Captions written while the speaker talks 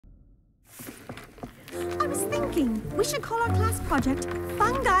thinking we should call our class project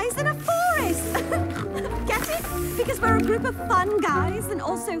Fun Guys in a Forest. Get it? Because we're a group of fun guys and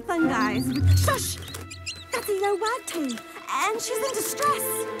also fun guys. Shush! That's Elo Wagtail, and she's in distress.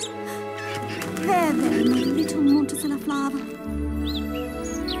 There, my little Montecilla flower.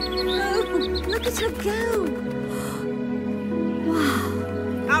 Oh, look at her go.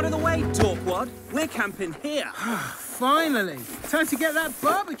 Wow. Out of the way, Dorkwad. We're camping here. Finally. Time to get that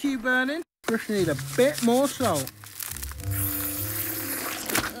barbecue burning. Just need a bit more salt.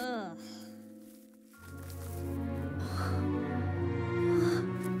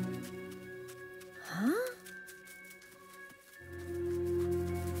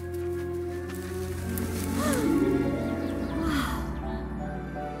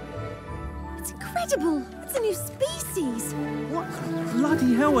 Incredible! It's a new species. What the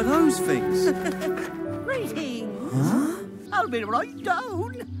bloody hell are those things? Greetings. Huh? I'll be right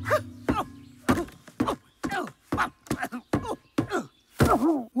down.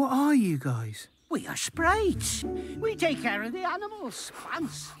 What are you guys? We are sprites. We take care of the animals,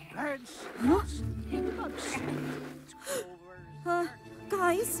 plants, birds, nuts, bugs.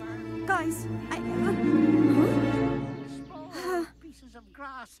 Guys, Small pieces of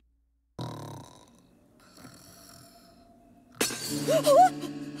grass.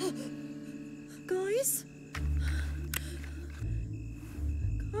 Guys?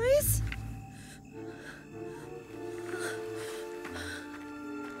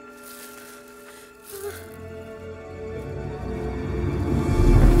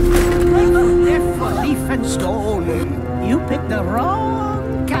 If for leaf and stone, you picked the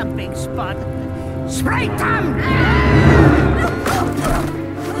wrong camping spot. Sprite them!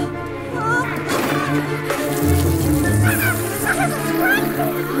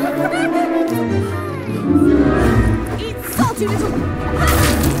 Eat salty little...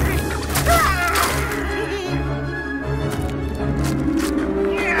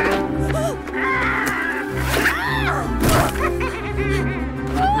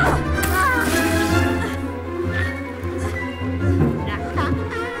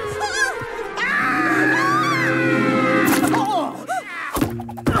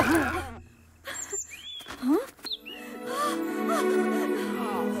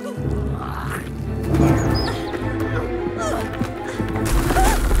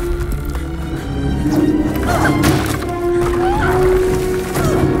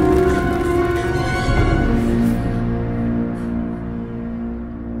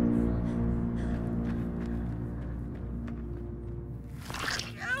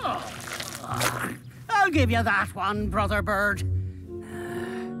 I'll give you that one, Brother Bird.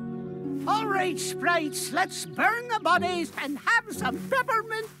 All right, sprites, let's burn the bodies and have some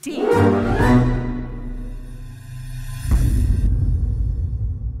peppermint tea.